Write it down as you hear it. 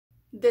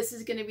This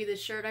is gonna be the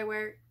shirt I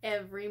wear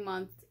every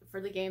month for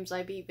the games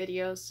I beat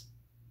videos.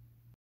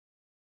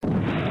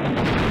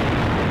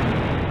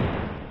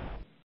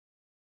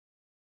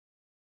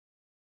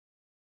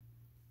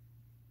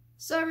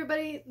 So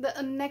everybody,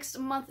 the next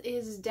month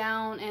is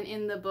down and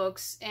in the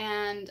books,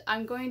 and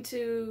I'm going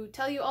to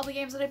tell you all the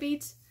games that I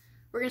beat.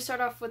 We're going to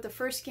start off with the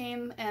first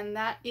game, and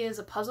that is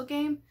a puzzle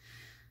game.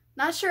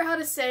 Not sure how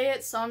to say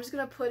it, so I'm just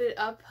going to put it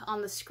up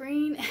on the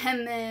screen,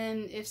 and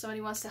then if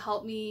somebody wants to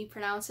help me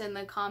pronounce it in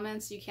the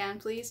comments, you can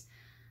please.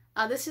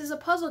 This is a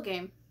puzzle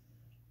game.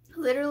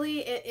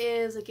 Literally, it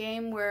is a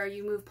game where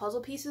you move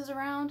puzzle pieces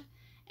around,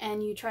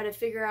 and you try to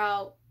figure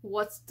out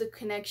what's the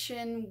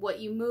connection, what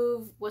you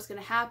move, what's going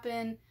to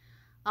happen.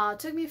 It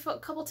took me a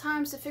couple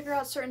times to figure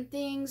out certain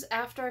things.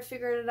 After I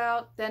figured it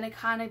out, then it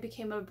kind of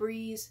became a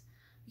breeze,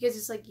 because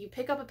it's like you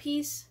pick up a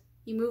piece,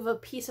 you move a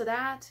piece of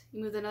that,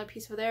 you move another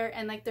piece over there,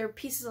 and like they're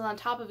pieces on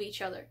top of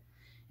each other.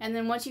 And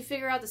then once you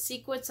figure out the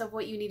sequence of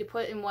what you need to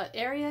put in what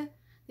area,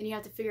 then you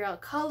have to figure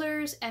out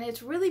colors, and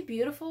it's really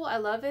beautiful. I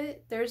love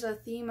it. There's a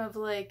theme of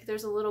like,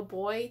 there's a little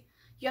boy.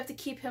 You have to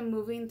keep him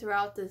moving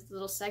throughout this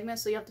little segment,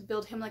 so you have to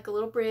build him like a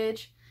little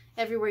bridge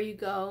everywhere you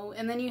go.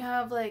 And then you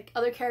have like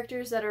other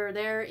characters that are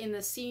there in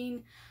the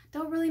scene.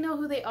 Don't really know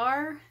who they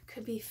are.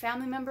 Could be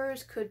family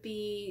members, could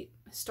be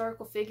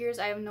historical figures.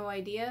 I have no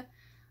idea.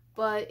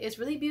 But it's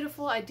really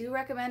beautiful. I do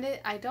recommend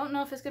it. I don't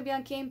know if it's going to be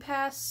on Game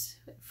Pass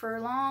for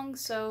long,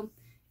 so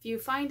if you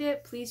find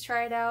it, please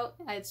try it out.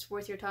 It's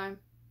worth your time.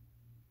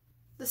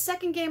 The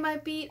second game I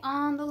beat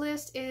on the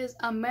list is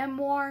A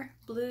Memoir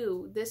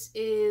Blue. This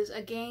is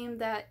a game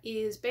that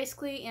is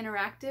basically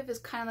interactive. It's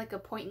kind of like a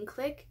point and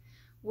click,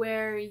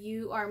 where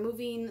you are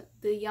moving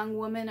the young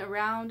woman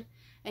around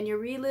and you're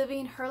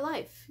reliving her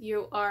life.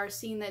 You are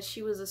seeing that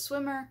she was a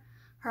swimmer,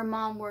 her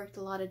mom worked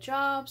a lot of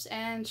jobs,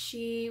 and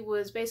she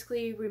was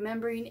basically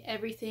remembering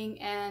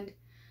everything, and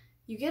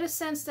you get a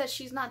sense that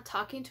she's not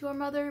talking to her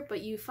mother,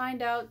 but you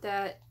find out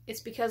that it's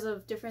because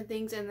of different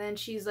things, and then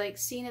she's like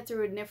seeing it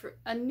through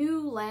a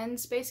new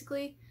lens,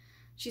 basically.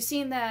 She's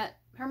seeing that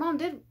her mom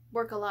did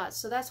work a lot,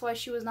 so that's why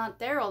she was not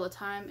there all the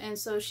time, and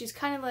so she's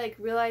kind of like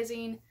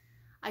realizing,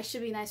 I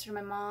should be nicer to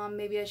my mom.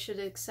 Maybe I should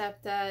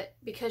accept that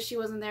because she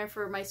wasn't there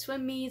for my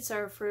swim meets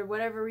or for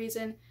whatever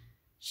reason,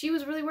 she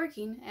was really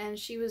working and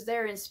she was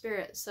there in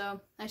spirit, so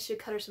I should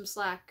cut her some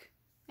slack.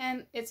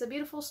 And it's a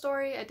beautiful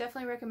story. I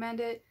definitely recommend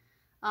it.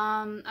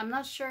 I'm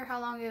not sure how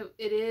long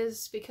it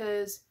is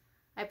because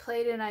I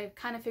played it and I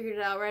kind of figured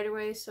it out right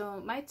away, so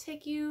it might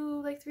take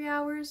you like 3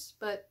 hours,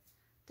 but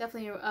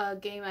definitely a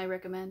game I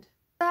recommend.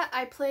 That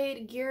I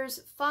played Gears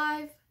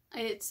 5.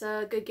 It's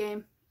a good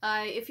game.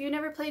 If you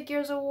never played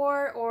Gears of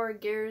War, or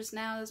Gears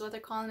now is what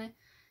they're calling it,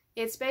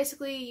 it's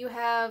basically you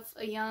have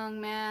a young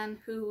man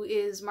who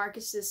is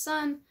Marcus's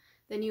son,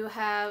 then you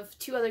have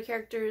two other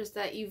characters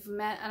that you've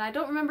met, and I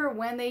don't remember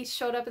when they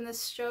showed up in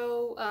this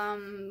show.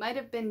 Might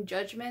have been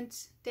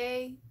Judgment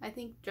Day, I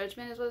think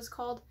Judgment is what it's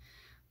called.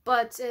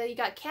 But you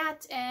got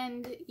Kat,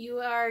 and you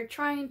are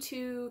trying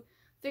to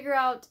figure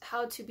out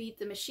how to beat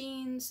the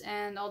machines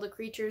and all the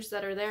creatures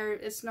that are there.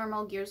 It's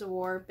normal Gears of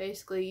War,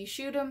 basically. You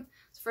shoot them,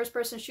 it's a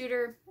first-person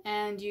shooter,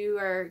 and you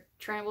are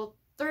trying, well,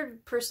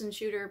 third-person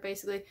shooter,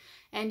 basically,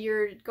 and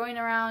you're going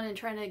around and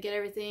trying to get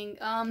everything.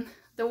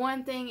 The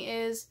one thing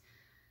is,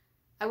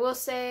 I will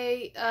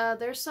say,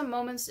 there's some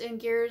moments in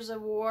Gears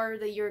of War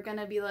that you're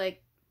gonna be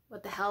like,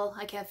 what the hell,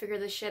 I can't figure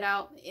this shit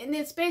out. And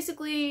it's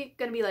basically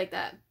gonna be like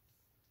that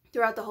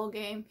throughout the whole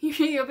game.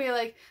 You'll be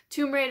like,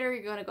 Tomb Raider,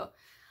 you're gonna go,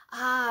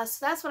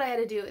 so that's what I had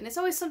to do. And it's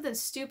always something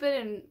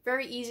stupid and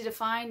very easy to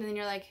find, and then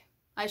you're like,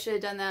 I should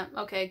have done that.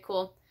 Okay,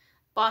 cool.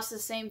 Boss, the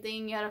same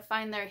thing. You gotta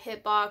find their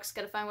hitbox,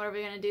 gotta find whatever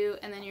you're gonna do,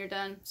 and then you're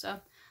done. So,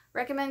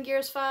 recommend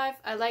Gears 5.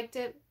 I liked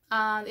it.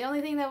 The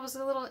only thing that was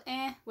a little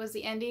was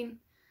the ending.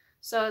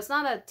 So it's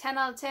not a 10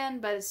 out of 10,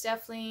 but it's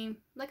definitely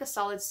like a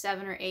solid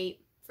 7 or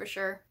 8 for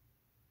sure.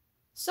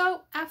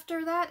 So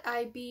after that,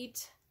 I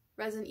beat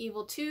Resident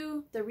Evil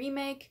 2, the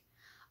remake.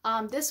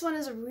 This one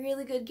is a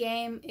really good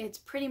game. It's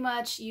pretty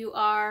much you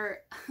are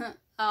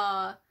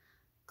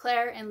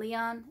Claire and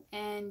Leon,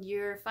 and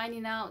you're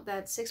finding out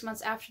that 6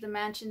 months after the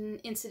mansion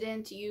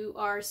incident, you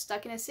are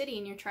stuck in a city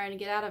and you're trying to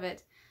get out of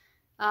it.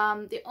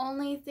 The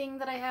only thing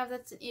that I have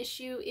that's an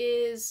issue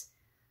is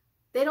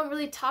they don't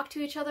really talk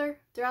to each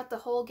other throughout the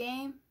whole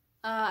game.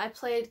 I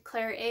played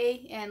Claire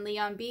A and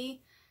Leon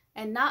B,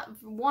 and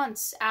not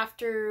once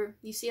after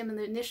you see them in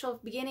the initial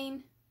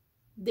beginning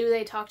do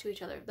they talk to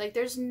each other. Like,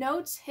 there's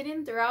notes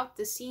hidden throughout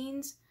the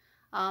scenes,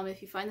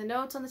 if you find the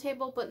notes on the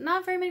table, but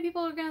not very many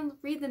people are going to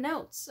read the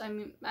notes. I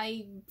mean,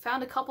 I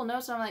found a couple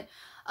notes and I'm like,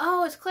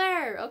 oh, it's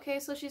Claire. Okay,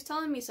 so she's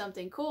telling me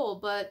something. Cool.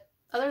 But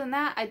other than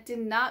that, I did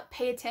not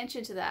pay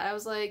attention to that. I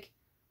was like,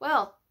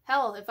 well,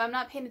 hell, if I'm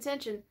not paying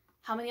attention,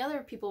 how many other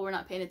people were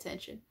not paying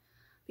attention?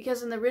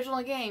 Because in the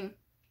original game,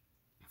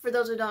 for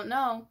those who don't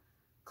know,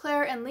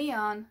 Claire and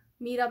Leon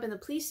meet up in the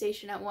police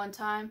station at one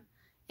time,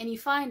 and you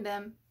find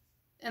them,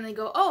 and they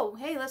go, oh,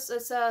 hey, let's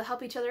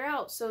help each other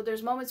out. So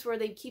there's moments where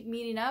they keep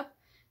meeting up,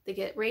 They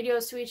get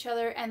radios to each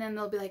other, and then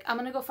they'll be like, I'm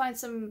gonna go find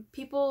some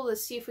people,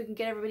 let's see if we can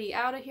get everybody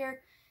out of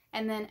here.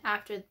 And then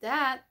after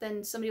that,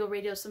 then somebody will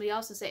radio somebody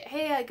else and say,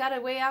 hey, I got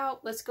a way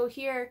out, let's go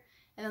here.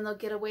 And then they'll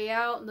get a way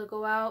out, and they'll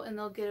go out, and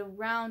they'll get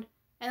around,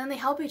 and then they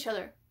help each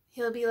other.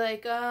 He'll be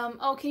like,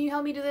 oh, can you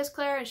help me do this,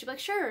 Claire? And she'll be like,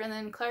 sure. And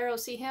then Claire will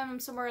see him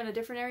somewhere in a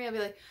different area. I'll be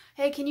like,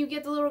 hey, can you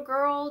get the little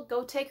girl?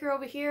 Go take her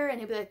over here. And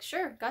he'll be like,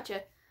 sure,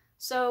 gotcha.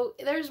 So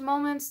there's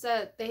moments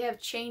that they have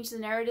changed the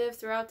narrative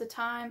throughout the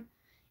time.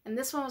 And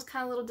this one was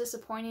kind of a little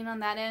disappointing on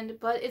that end.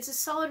 But it's a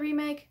solid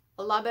remake.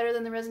 A lot better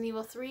than the Resident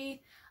Evil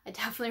 3. I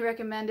definitely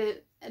recommend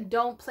it. And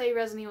don't play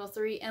Resident Evil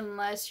 3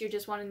 unless you're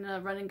just wanting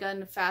a run and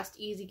gun, fast,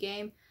 easy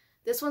game.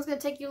 This one's going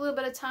to take you a little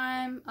bit of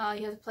time.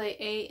 You have to play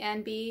A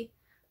and B.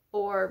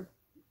 Or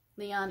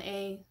Leon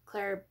A,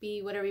 Claire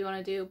B, whatever you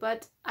want to do.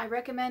 But I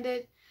recommend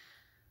it.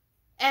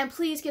 And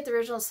please get the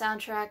original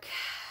soundtrack.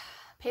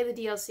 Pay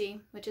the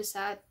DLC, which is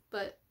sad,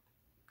 but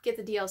get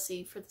the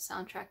DLC for the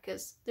soundtrack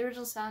because the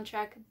original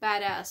soundtrack,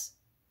 badass.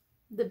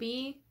 The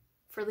B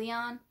for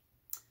Leon,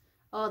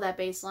 oh, that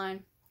bass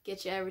line,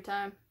 get you every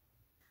time.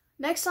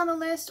 Next on the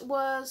list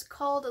was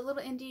called a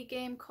little indie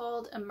game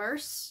called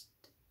Merged.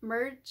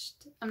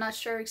 I'm not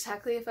sure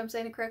exactly if I'm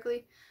saying it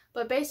correctly.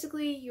 But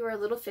basically, you're a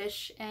little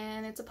fish,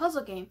 and it's a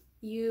puzzle game.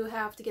 You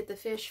have to get the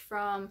fish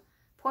from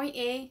point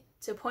A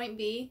to point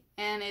B,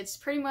 and it's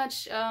pretty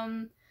much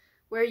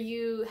where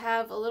you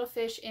have a little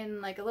fish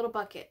in like a little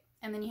bucket,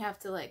 and then you have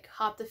to like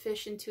hop the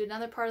fish into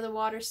another part of the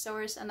water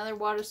source, another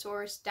water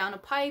source, down a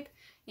pipe,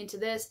 into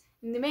this.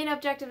 And the main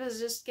objective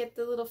is just get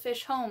the little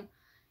fish home.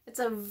 It's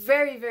a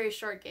very, very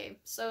short game.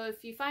 So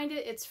if you find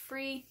it, it's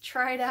free.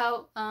 Try it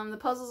out. The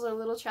puzzles are a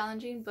little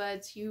challenging,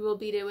 but you will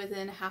beat it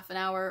within half an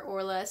hour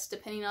or less,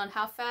 depending on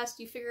how fast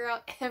you figure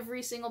out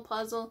every single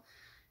puzzle.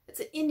 It's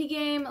an indie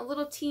game, a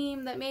little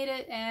team that made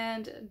it,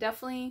 and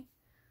definitely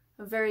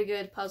a very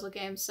good puzzle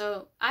game.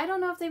 So I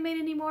don't know if they made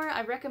any more.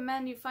 I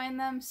recommend you find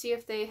them, see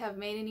if they have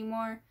made any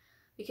more,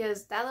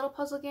 because that little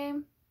puzzle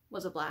game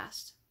was a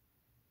blast.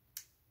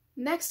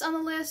 Next on the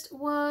list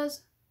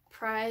was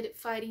Pride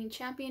Fighting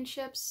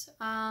Championships.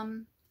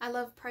 I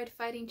love Pride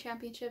Fighting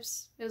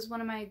Championships. It was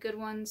one of my good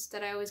ones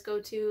that I always go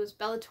to. It was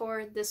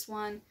Bellator, this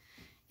one.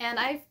 And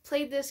I've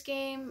played this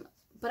game,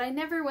 but I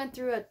never went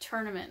through a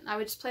tournament. I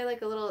would just play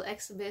like a little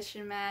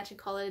exhibition match and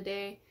call it a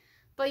day.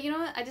 But you know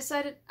what? I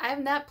decided I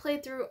have not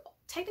played through,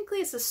 technically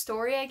it's a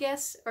story, I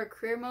guess, or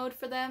career mode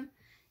for them.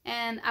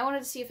 And I wanted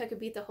to see if I could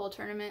beat the whole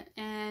tournament.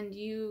 And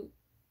you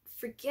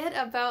forget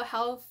about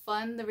how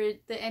fun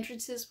the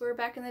entrances were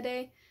back in the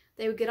day.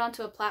 They would get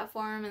onto a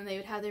platform and they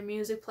would have their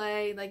music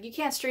play. Like, you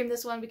can't stream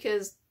this one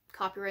because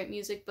copyright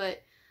music,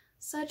 but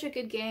such a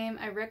good game.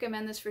 I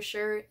recommend this for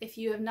sure. If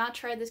you have not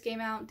tried this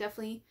game out,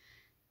 definitely,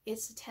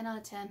 it's a 10 out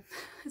of 10.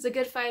 It's a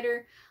good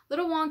fighter. A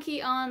little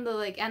wonky on the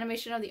like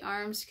animation of the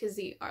arms because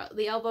the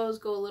elbows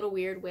go a little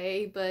weird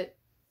way, but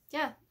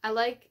yeah, I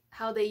like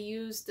how they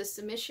use the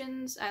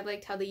submissions. I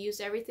liked how they used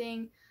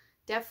everything.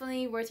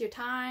 Definitely worth your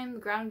time. The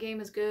ground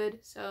game is good,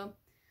 so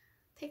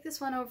take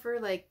this one over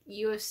like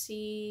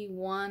UFC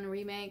 1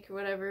 remake or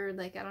whatever.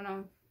 Like, I don't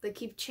know. They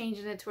keep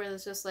changing it to where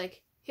it's just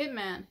like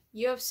Hitman,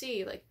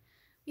 UFC. Like,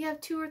 we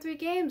have 2 or 3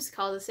 games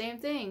called the same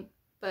thing.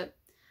 But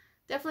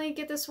definitely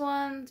get this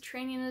one. The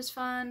training is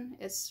fun.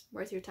 It's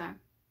worth your time.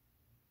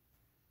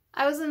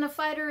 I was in a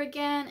fighter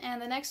again,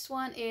 and the next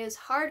one is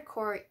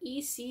Hardcore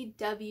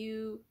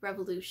ECW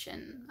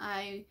Revolution.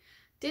 I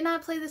did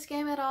not play this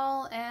game at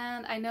all,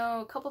 and I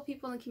know a couple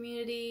people in the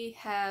community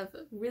have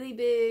really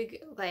big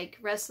like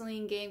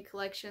wrestling game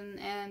collection,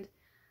 and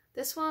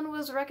this one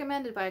was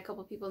recommended by a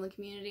couple people in the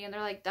community, and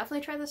they're like,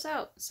 definitely try this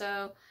out.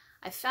 So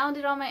I found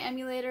it on my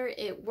emulator.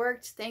 It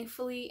worked,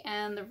 thankfully,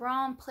 and the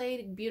ROM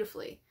played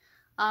beautifully.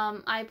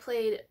 I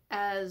played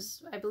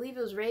as, I believe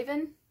it was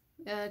Raven.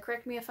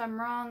 Correct me if I'm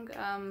wrong,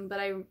 but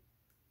I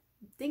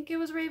think it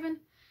was Raven.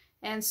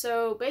 And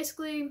so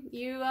basically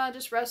you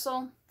just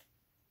wrestle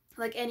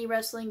like any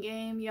wrestling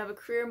game. You have a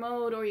career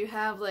mode, or you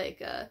have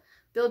like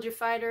build your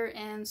fighter.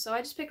 And so I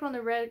just picked one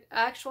of the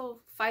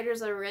actual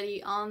fighters that are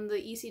already on the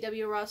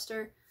ECW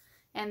roster,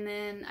 and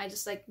then I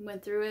just like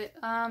went through it.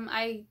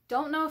 I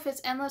don't know if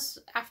it's endless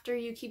after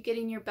you keep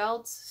getting your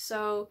belts,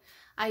 so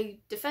I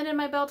defended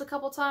my belt a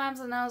couple times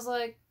and I was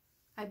like,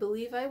 I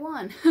believe I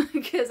won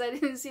because I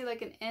didn't see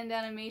like an end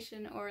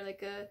animation or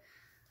like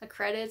a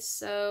credits.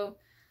 So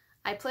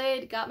I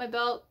played, got my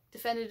belt,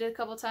 defended it a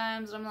couple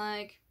times, and I'm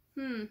like,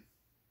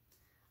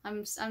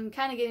 I'm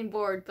kind of getting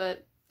bored,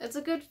 but it's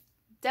a good,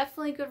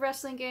 definitely good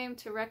wrestling game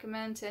to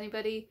recommend to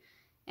anybody.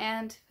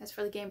 And as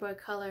for the Game Boy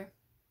Color,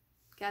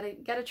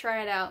 gotta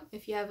try it out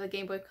if you have a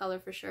Game Boy Color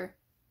for sure.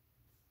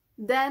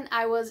 Then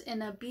I was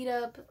in a beat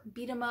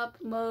 'em up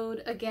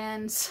mode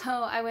again, so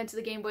I went to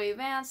the Game Boy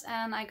Advance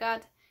and I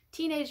got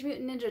Teenage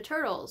Mutant Ninja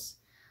Turtles.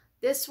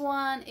 This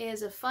one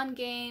is a fun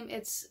game.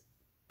 It's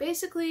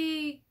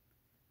basically,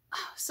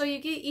 so you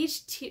get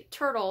each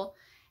turtle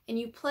and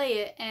you play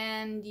it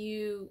and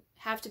you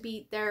have to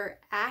beat their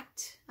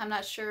act. I'm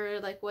not sure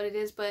like what it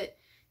is, but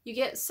you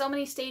get so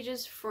many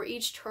stages for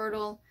each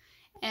turtle,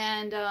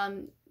 And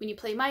when you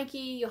play Mikey,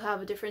 you'll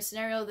have a different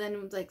scenario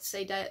than, like,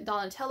 say,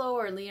 Donatello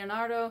or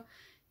Leonardo.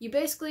 You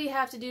basically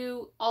have to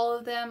do all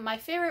of them. My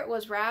favorite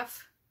was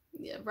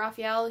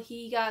Raphael.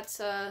 He got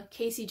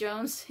Casey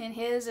Jones in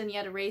his, and you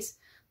had a race.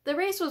 The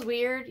race was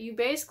weird. You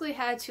basically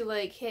had to,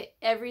 like, hit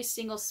every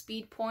single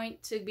speed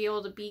point to be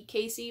able to beat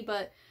Casey,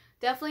 but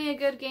definitely a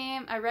good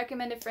game. I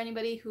recommend it for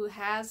anybody who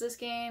has this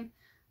game,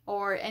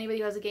 or anybody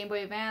who has a Game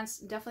Boy Advance.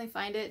 Definitely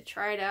find it,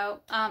 try it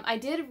out. I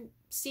did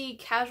see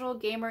Casual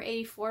Gamer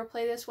 84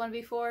 play this one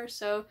before,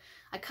 so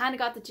I kind of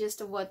got the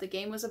gist of what the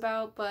game was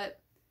about, but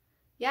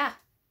yeah,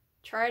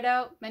 try it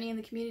out. Many in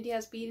the community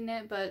has beaten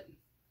it, but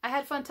I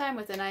had fun time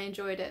with it and I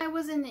enjoyed it. I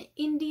was in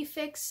Indie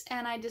Fix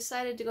and I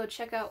decided to go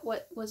check out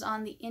what was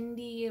on the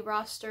indie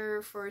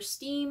roster for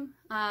Steam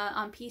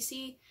on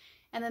PC,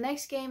 and the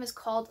next game is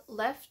called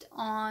Left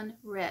on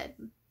Red.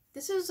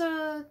 This is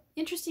a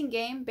interesting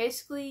game.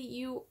 Basically,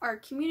 you are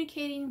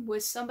communicating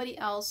with somebody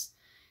else,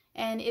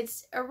 and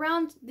it's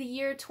around the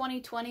year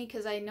 2020,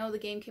 because I know the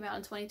game came out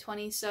in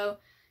 2020, so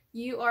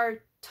you are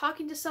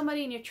talking to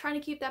somebody and you're trying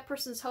to keep that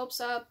person's hopes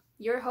up,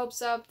 your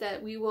hopes up,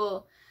 that we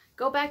will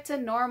go back to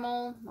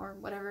normal, or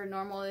whatever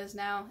normal is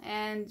now,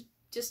 and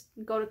just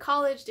go to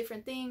college,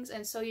 different things.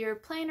 And so you're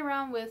playing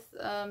around with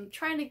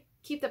trying to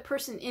keep the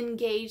person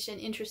engaged and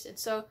interested.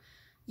 So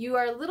you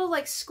are a little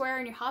like Square,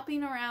 and you're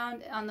hopping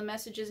around on the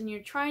messages, and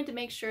you're trying to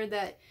make sure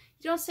that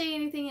you don't say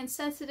anything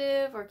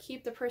insensitive or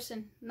keep the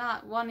person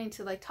not wanting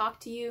to, like, talk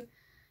to you.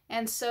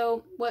 And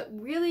so what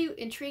really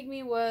intrigued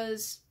me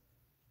was,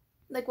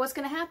 like, what's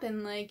gonna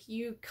happen? Like,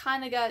 you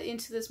kind of got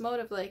into this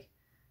mode of, like,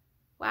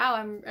 wow,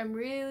 I'm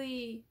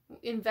really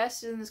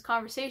invested in this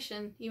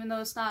conversation, even though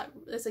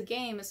it's a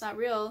game, it's not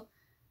real.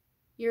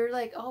 You're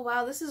like, oh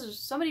wow,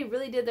 somebody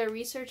really did their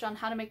research on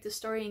how to make the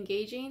story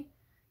engaging,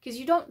 because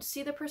you don't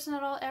see the person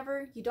at all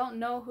ever. You don't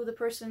know who the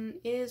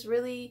person is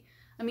really.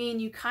 I mean,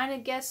 you kind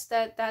of guess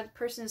that that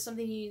person is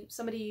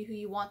somebody who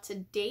you want to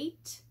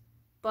date,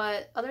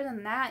 but other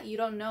than that, you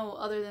don't know,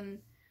 other than,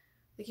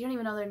 like, you don't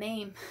even know their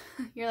name.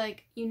 You're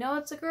like, you know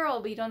it's a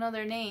girl, but you don't know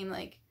their name.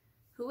 Like,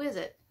 who is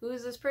it? Who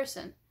is this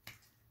person?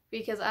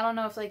 Because I don't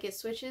know if, like, it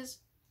switches,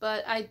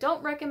 but I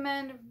don't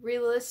recommend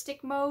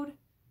realistic mode.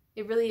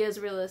 It really is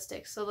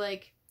realistic. So,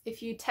 like,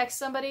 if you text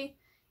somebody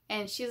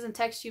and she doesn't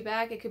text you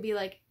back, it could be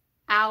like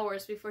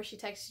hours before she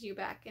texts you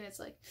back, and it's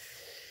like,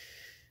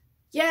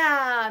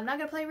 yeah, I'm not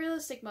gonna play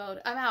realistic mode.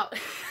 I'm out.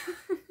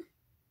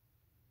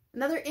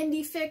 Another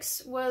indie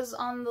fix was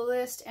on the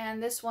list,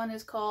 and this one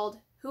is called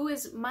Who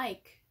is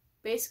Mike?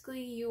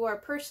 Basically, you are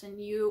a person.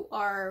 You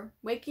are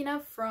waking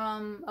up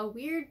from a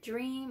weird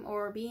dream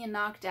or being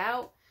knocked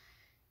out,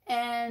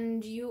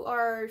 and you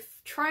are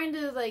trying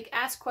to, like,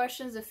 ask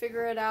questions and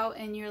figure it out,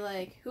 and you're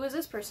like, who is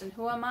this person?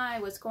 Who am I?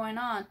 What's going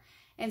on?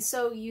 And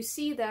so you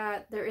see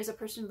that there is a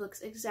person who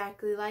looks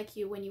exactly like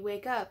you when you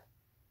wake up.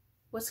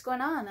 What's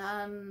going on?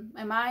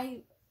 Am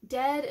I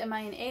dead? Am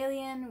I an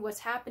alien? What's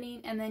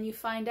happening? And then you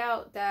find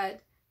out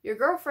that your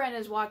girlfriend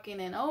is walking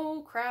in.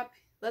 Oh crap,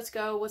 let's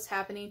go, what's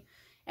happening?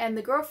 And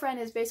the girlfriend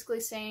is basically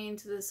saying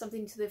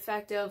something to the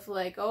effect of,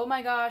 like, oh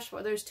my gosh,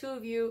 well, there's two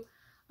of you.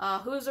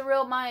 Who's the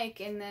real Mike?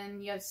 And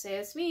then you have to say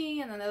it's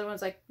me, and then the other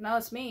one's like, no,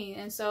 it's me.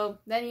 And so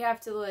then you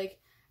have to, like,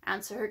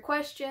 answer her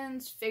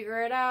questions,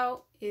 figure it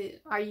out.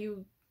 Are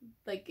you,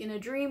 like, in a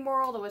dream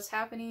world, or what's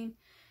happening?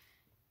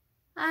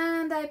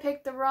 And I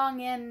picked the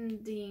wrong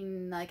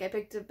ending. Like, I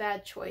picked a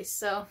bad choice.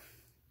 So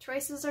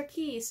choices are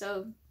key,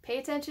 so pay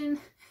attention,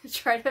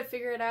 try to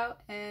figure it out,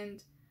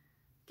 and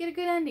get a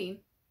good ending.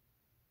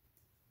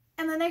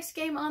 And the next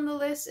game on the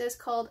list is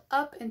called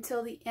Up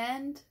Until the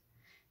End.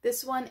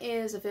 This one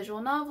is a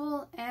visual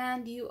novel,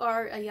 and you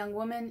are a young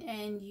woman,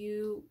 and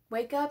you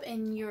wake up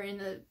and you're in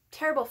a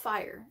terrible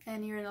fire,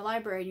 and you're in the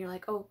library, and you're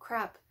like, oh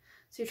crap.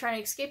 So you're trying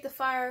to escape the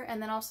fire,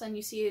 and then all of a sudden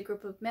you see a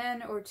group of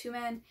men, or two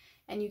men,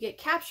 and you get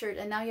captured,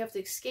 and now you have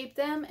to escape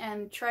them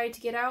and try to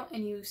get out,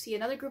 and you see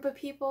another group of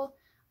people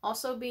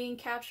also being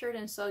captured,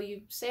 and so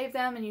you save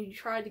them and you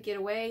try to get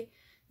away.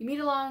 You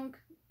meet along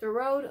the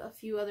road a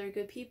few other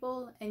good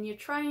people, and you're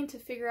trying to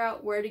figure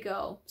out where to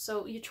go.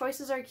 So your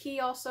choices are key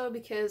also,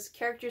 because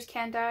characters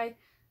can die.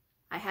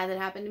 I had that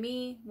happen to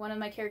me. One of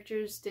my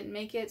characters didn't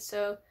make it,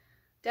 so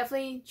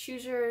definitely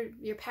choose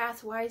your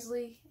path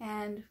wisely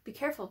and be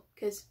careful,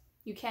 because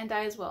you can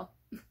die as well.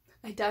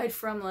 I died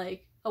from,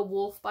 like, a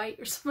wolf bite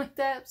or something like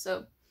that,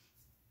 so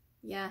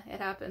yeah, it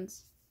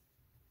happens.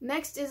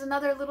 Next is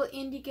another little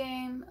indie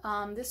game.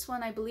 This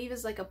one I believe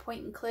is like a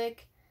point and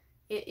click.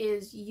 It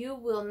is You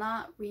Will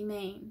Not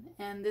Remain,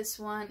 and this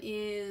one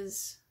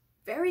is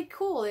very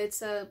cool.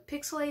 It's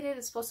pixelated.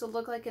 It's supposed to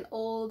look like an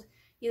old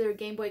either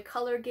Game Boy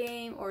Color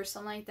game or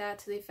something like that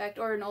to the effect,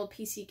 or an old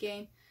PC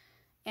game.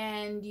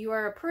 And you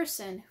are a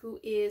person who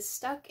is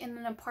stuck in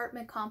an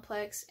apartment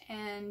complex,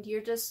 and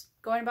you're just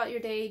going about your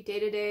day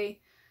to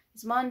day.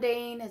 It's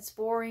mundane, it's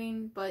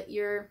boring, but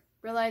you're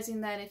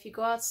realizing that if you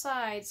go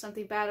outside,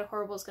 something bad or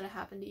horrible is going to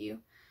happen to you.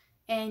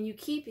 And you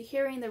keep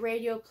hearing the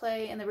radio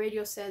play, and the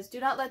radio says, do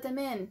not let them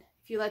in.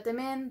 If you let them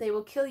in, they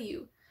will kill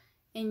you.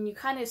 And you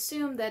kind of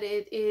assume that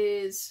it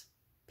is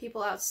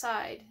people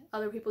outside,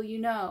 other people you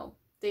know.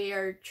 They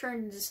are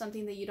turned into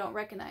something that you don't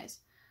recognize.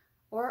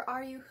 Or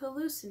are you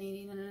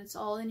hallucinating and it's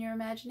all in your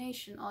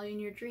imagination, all in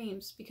your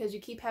dreams, because you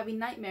keep having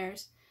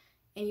nightmares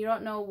and you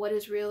don't know what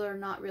is real or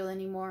not real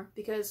anymore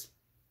because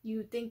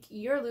you think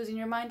you're losing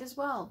your mind as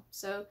well.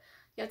 So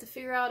you have to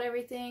figure out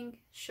everything.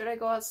 Should I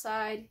go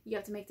outside? You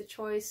have to make the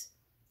choice.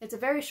 It's a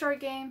very short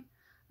game,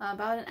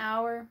 about an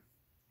hour.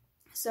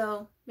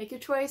 So make your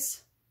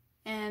choice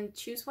and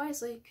choose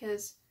wisely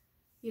because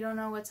you don't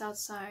know what's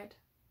outside.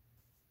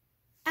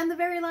 And the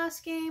very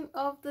last game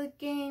of the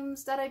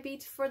games that I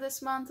beat for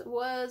this month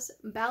was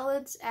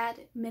Ballads at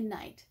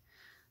Midnight.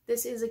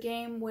 This is a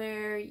game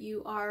where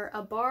you are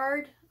a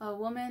bard, a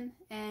woman,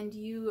 and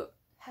you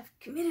have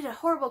committed a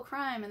horrible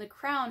crime and the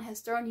crown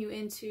has thrown you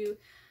into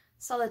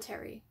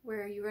solitary,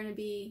 where you're going to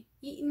be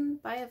eaten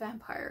by a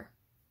vampire.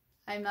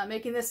 I'm not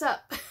making this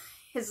up.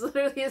 It's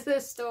literally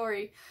this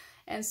story.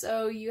 And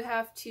so you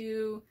have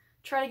to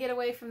try to get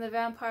away from the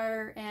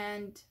vampire,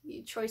 and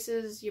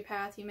choices, your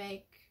path you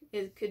make,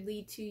 it could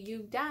lead to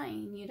you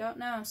dying. You don't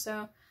know.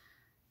 So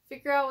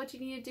figure out what you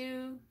need to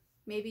do.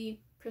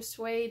 Maybe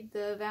persuade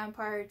the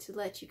vampire to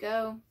let you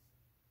go.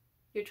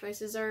 Your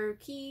choices are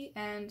key,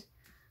 and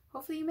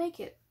hopefully you make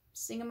it.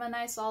 Sing him a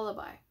nice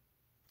lullaby.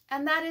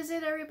 And that is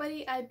it,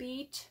 everybody. I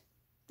beat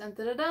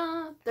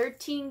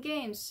 13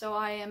 games. So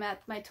I am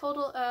at my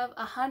total of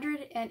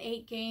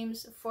 108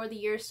 games for the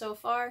year so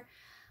far.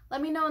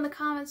 Let me know in the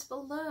comments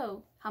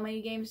below, how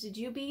many games did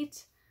you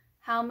beat?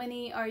 How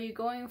many are you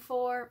going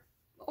for?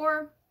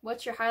 Or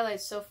what's your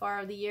highlights so far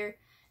of the year?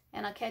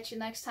 And I'll catch you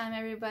next time,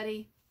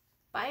 everybody.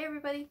 Bye,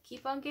 everybody.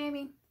 Keep on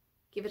gaming.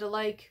 Give it a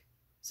like.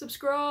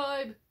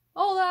 Subscribe.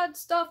 All that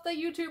stuff that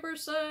YouTubers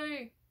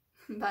say.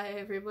 Bye,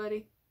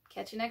 everybody.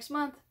 Catch you next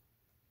month.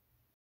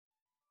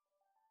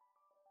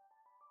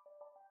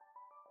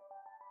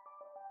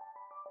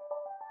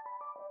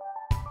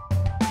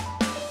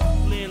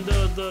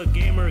 Linda the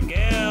gamer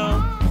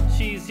gal,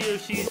 she's here,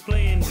 she's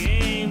playing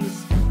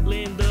games.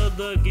 Linda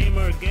the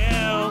gamer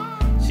gal,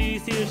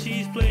 she's here,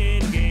 she's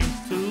playing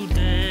games today.